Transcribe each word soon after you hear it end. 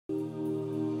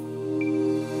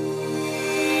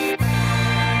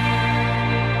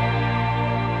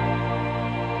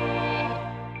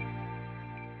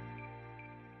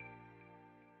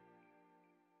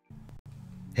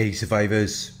Hey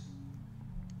survivors,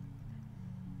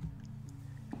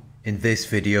 in this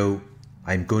video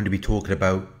I'm going to be talking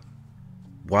about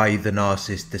why the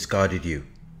narcissist discarded you.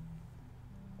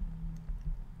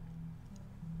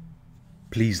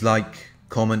 Please like,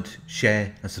 comment,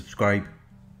 share and subscribe.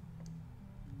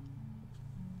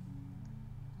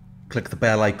 Click the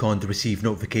bell icon to receive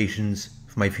notifications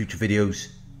for my future videos.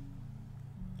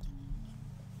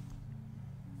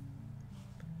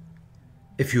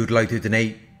 If you would like to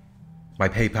donate, my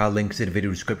PayPal link is in the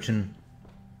video description.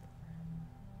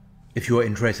 If you are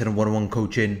interested in one-on-one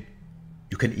coaching,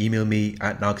 you can email me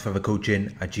at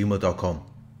narcsurvivorcoaching@gmail.com.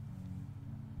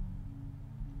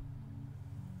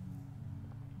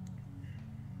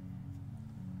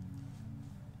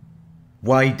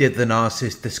 Why did the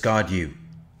narcissist discard you?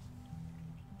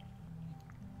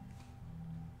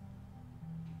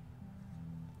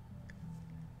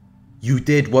 You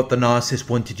did what the narcissist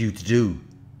wanted you to do.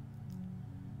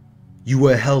 You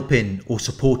were helping or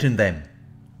supporting them.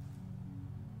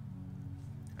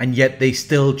 And yet they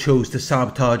still chose to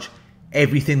sabotage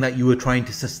everything that you were trying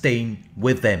to sustain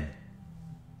with them.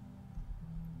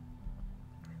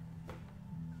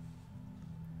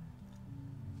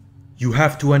 You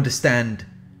have to understand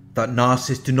that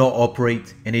narcissists do not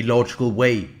operate in a logical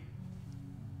way.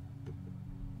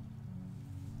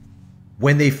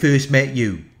 When they first met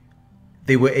you,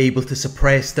 they were able to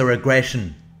suppress their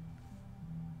aggression.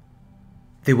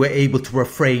 They were able to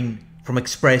refrain from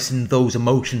expressing those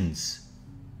emotions.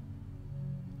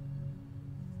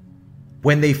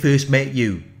 When they first met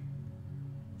you,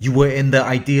 you were in the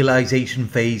idealization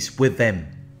phase with them.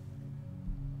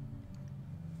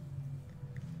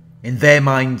 In their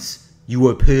minds, you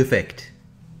were perfect.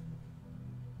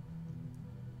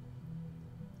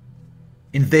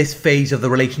 In this phase of the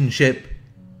relationship,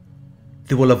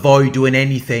 they will avoid doing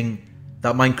anything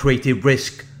that might create a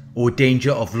risk or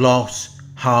danger of loss,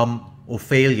 harm, or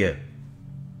failure.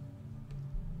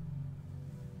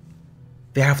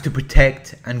 They have to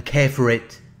protect and care for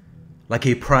it like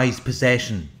a prized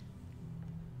possession.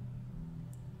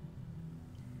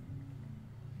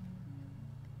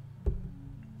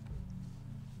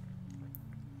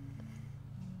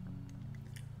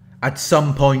 At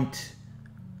some point,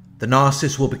 the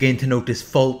narcissist will begin to notice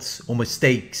faults or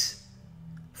mistakes,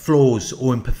 flaws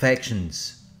or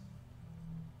imperfections.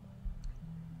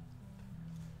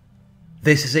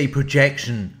 This is a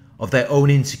projection of their own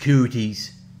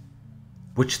insecurities,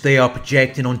 which they are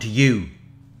projecting onto you.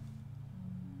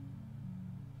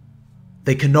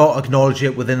 They cannot acknowledge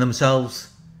it within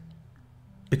themselves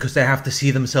because they have to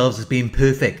see themselves as being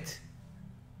perfect.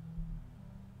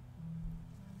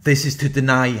 This is to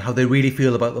deny how they really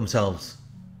feel about themselves.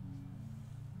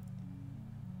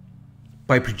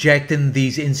 By projecting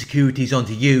these insecurities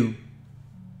onto you,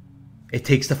 it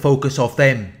takes the focus off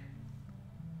them.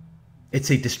 It's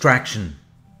a distraction.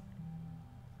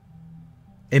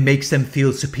 It makes them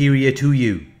feel superior to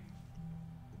you.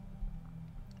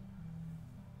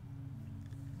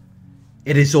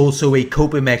 It is also a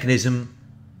coping mechanism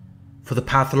for the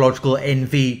pathological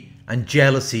envy and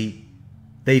jealousy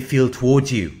they feel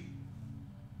towards you.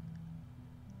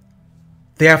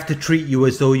 They have to treat you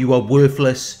as though you are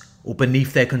worthless or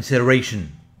beneath their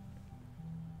consideration.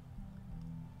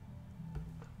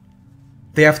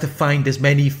 They have to find as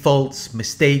many faults,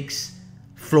 mistakes,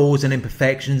 flaws and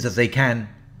imperfections as they can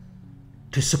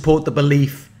to support the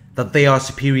belief that they are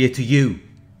superior to you.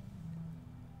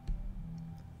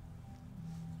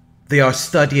 They are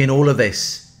studying all of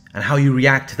this and how you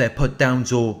react to their put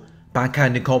downs or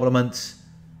backhanded compliments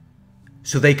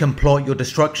so they can plot your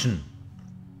destruction.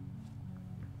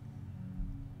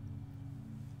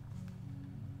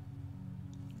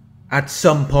 At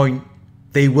some point,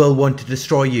 they will want to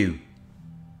destroy you.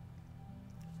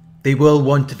 They will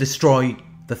want to destroy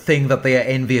the thing that they are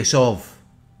envious of.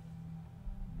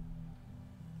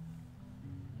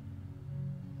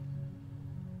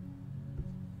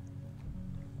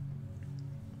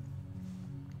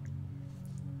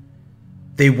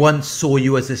 They once saw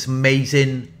you as this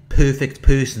amazing, perfect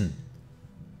person.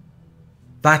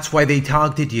 That's why they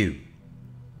targeted you.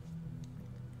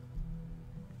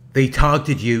 They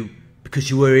targeted you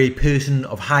because you were a person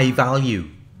of high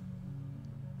value.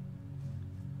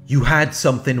 You had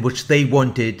something which they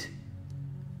wanted,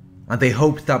 and they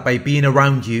hoped that by being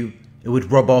around you, it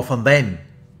would rub off on them.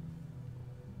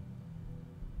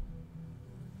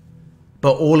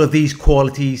 But all of these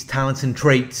qualities, talents and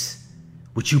traits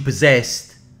which you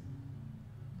possessed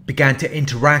began to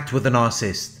interact with the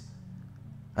narcissist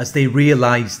as they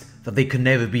realized that they could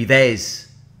never be theirs.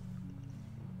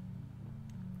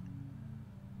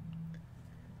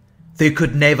 They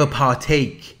could never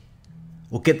partake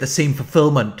or get the same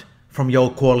fulfillment from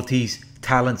your qualities,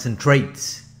 talents and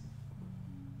traits.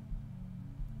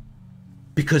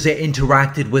 Because it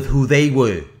interacted with who they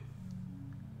were.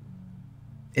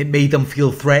 It made them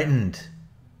feel threatened.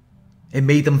 It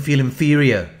made them feel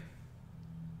inferior.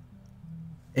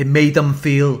 It made them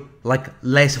feel like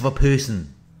less of a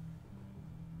person.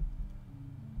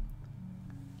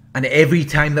 And every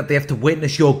time that they have to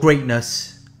witness your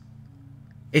greatness,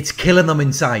 it's killing them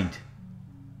inside.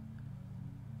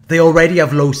 They already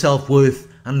have low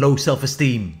self-worth and low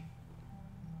self-esteem.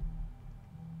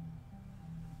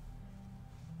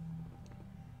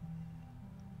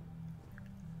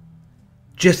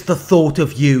 Just the thought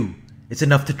of you is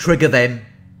enough to trigger them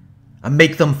and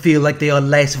make them feel like they are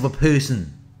less of a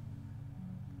person,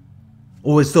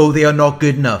 or as though they are not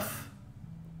good enough.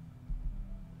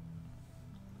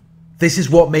 This is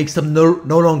what makes them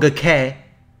no longer care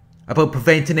about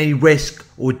preventing any risk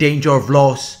or danger of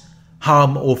loss,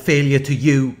 harm or failure to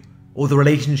you or the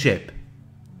relationship.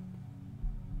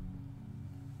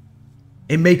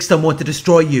 It makes them want to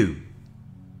destroy you.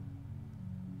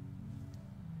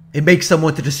 It makes them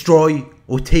want to destroy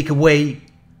or take away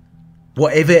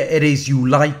whatever it is you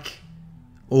like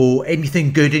or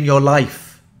anything good in your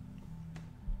life.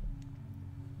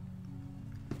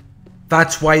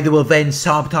 That's why they will then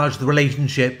sabotage the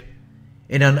relationship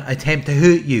in an attempt to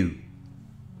hurt you,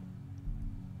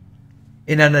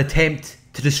 in an attempt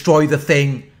to destroy the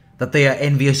thing that they are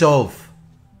envious of.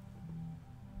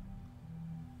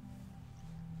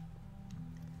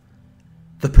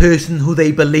 The person who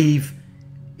they believe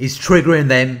is triggering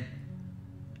them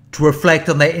to reflect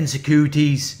on their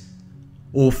insecurities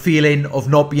or feeling of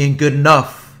not being good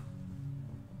enough.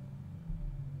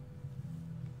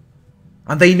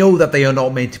 And they know that they are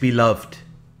not meant to be loved.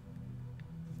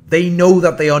 They know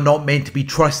that they are not meant to be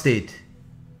trusted.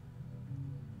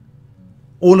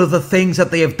 All of the things that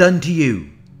they have done to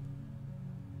you,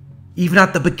 even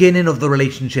at the beginning of the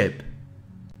relationship.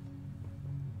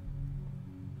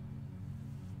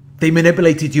 They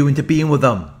manipulated you into being with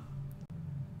them.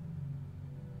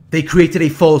 They created a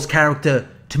false character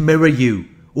to mirror you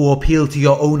or appeal to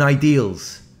your own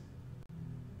ideals.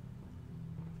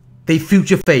 They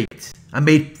future faked and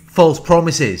made false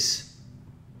promises.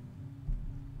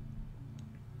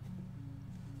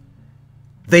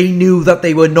 They knew that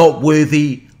they were not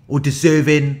worthy or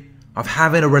deserving of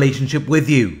having a relationship with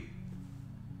you.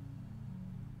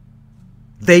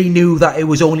 They knew that it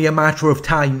was only a matter of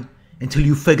time until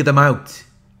you figured them out.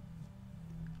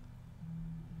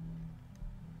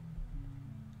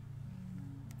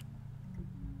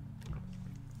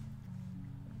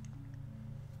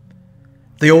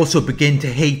 They also begin to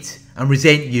hate and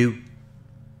resent you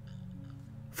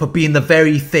for being the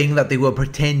very thing that they were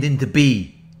pretending to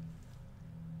be.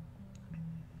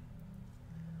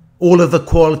 All of the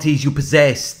qualities you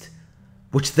possessed,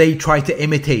 which they tried to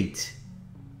imitate.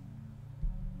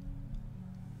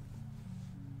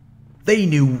 They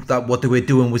knew that what they were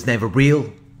doing was never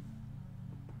real.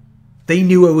 They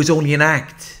knew it was only an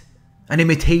act, an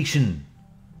imitation.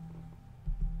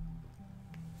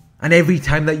 And every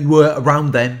time that you were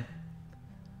around them,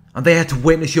 and they had to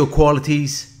witness your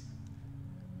qualities,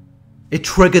 it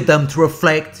triggered them to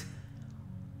reflect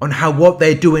on how what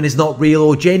they're doing is not real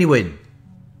or genuine.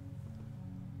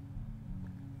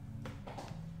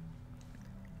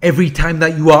 Every time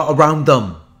that you are around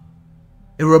them,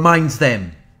 it reminds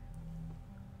them.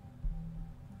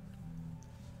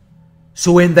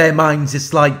 So in their minds,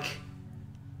 it's like,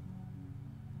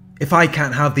 if I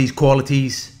can't have these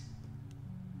qualities,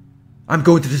 I'm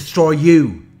going to destroy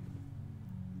you.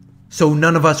 So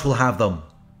none of us will have them.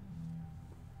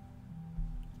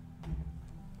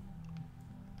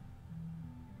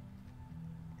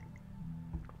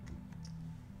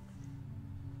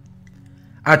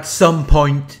 At some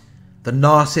point, the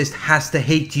narcissist has to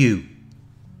hate you.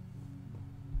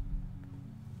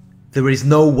 There is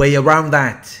no way around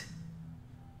that.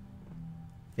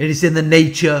 It is in the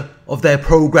nature of their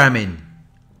programming.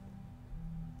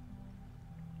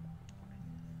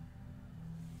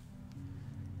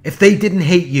 If they didn't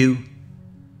hate you,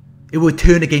 it would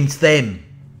turn against them.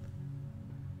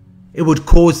 It would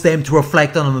cause them to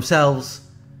reflect on themselves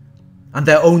and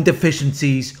their own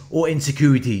deficiencies or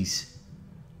insecurities.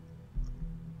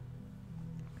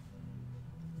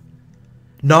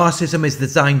 Narcissism is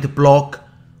designed to block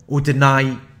or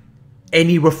deny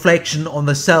any reflection on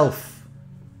the self,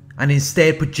 and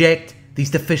instead project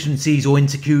these deficiencies or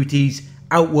insecurities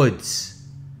outwards,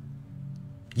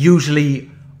 usually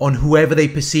on whoever they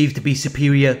perceive to be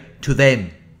superior to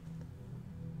them.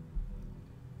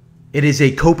 It is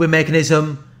a coping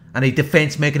mechanism and a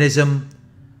defense mechanism,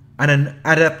 and an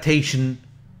adaptation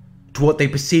to what they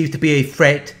perceive to be a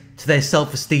threat to their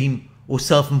self-esteem or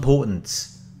self-importance.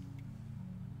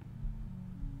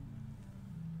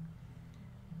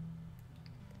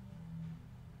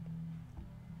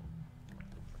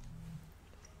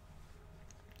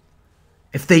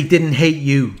 If they didn't hate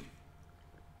you,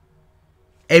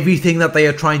 everything that they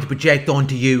are trying to project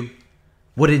onto you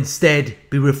would instead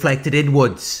be reflected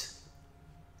inwards.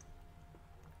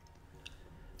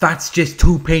 That's just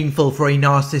too painful for a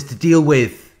narcissist to deal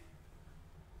with.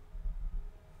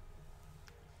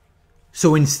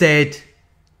 So instead,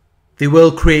 they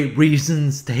will create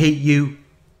reasons to hate you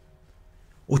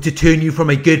or to turn you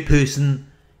from a good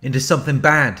person into something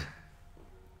bad.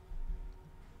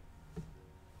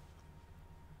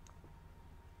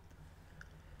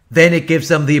 Then it gives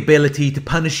them the ability to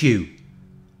punish you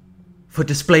for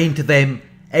displaying to them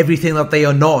everything that they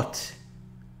are not,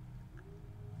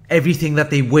 everything that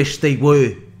they wish they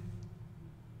were.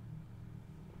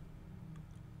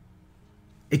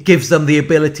 It gives them the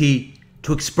ability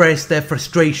to express their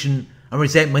frustration and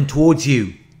resentment towards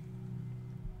you,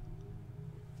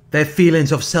 their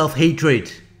feelings of self-hatred,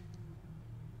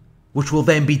 which will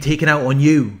then be taken out on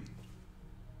you.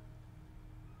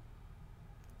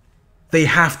 They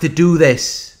have to do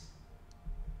this.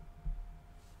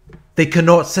 They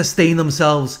cannot sustain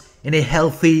themselves in a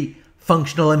healthy,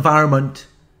 functional environment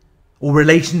or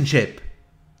relationship.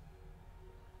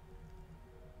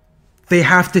 They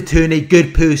have to turn a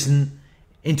good person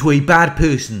into a bad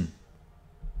person.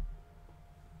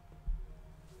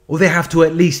 Or they have to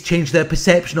at least change their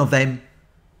perception of them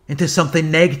into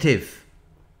something negative.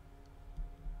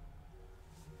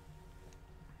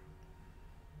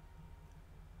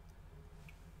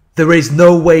 There is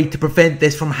no way to prevent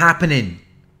this from happening.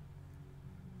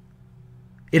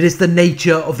 It is the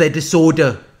nature of their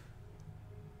disorder.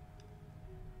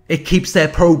 It keeps their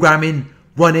programming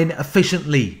running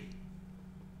efficiently.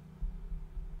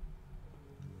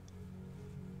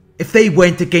 If they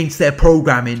went against their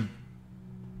programming,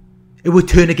 it would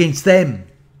turn against them.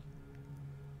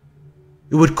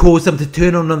 It would cause them to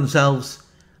turn on themselves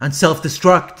and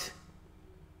self-destruct.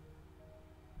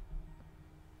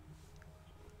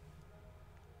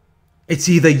 It's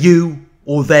either you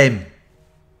or them.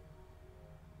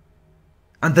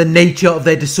 And the nature of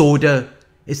their disorder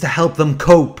is to help them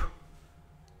cope.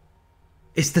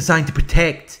 It's designed to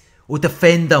protect or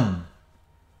defend them.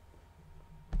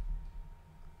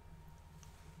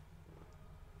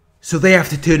 So they have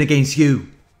to turn against you.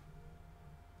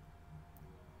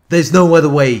 There's no other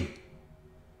way.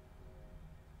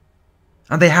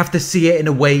 And they have to see it in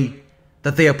a way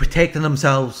that they are protecting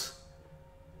themselves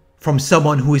from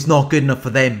someone who is not good enough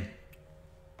for them.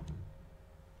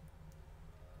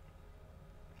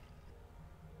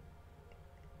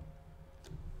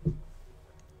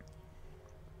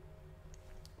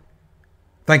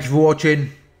 Thank you for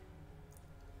watching.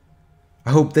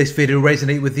 I hope this video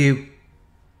resonated with you.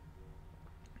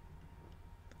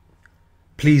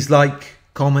 Please like,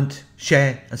 comment,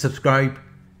 share and subscribe.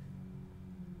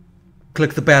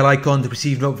 Click the bell icon to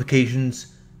receive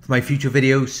notifications for my future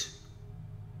videos.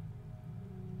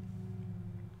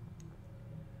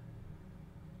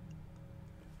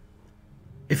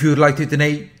 If you would like to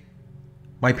donate,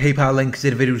 my PayPal link is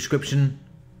in the video description.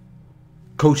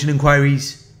 Coaching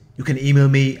inquiries, you can email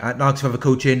me at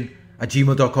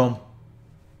narcsurvivorcoaching@gmail.com.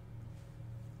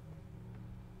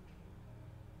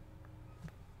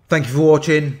 Thank you for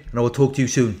watching, and I will talk to you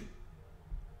soon.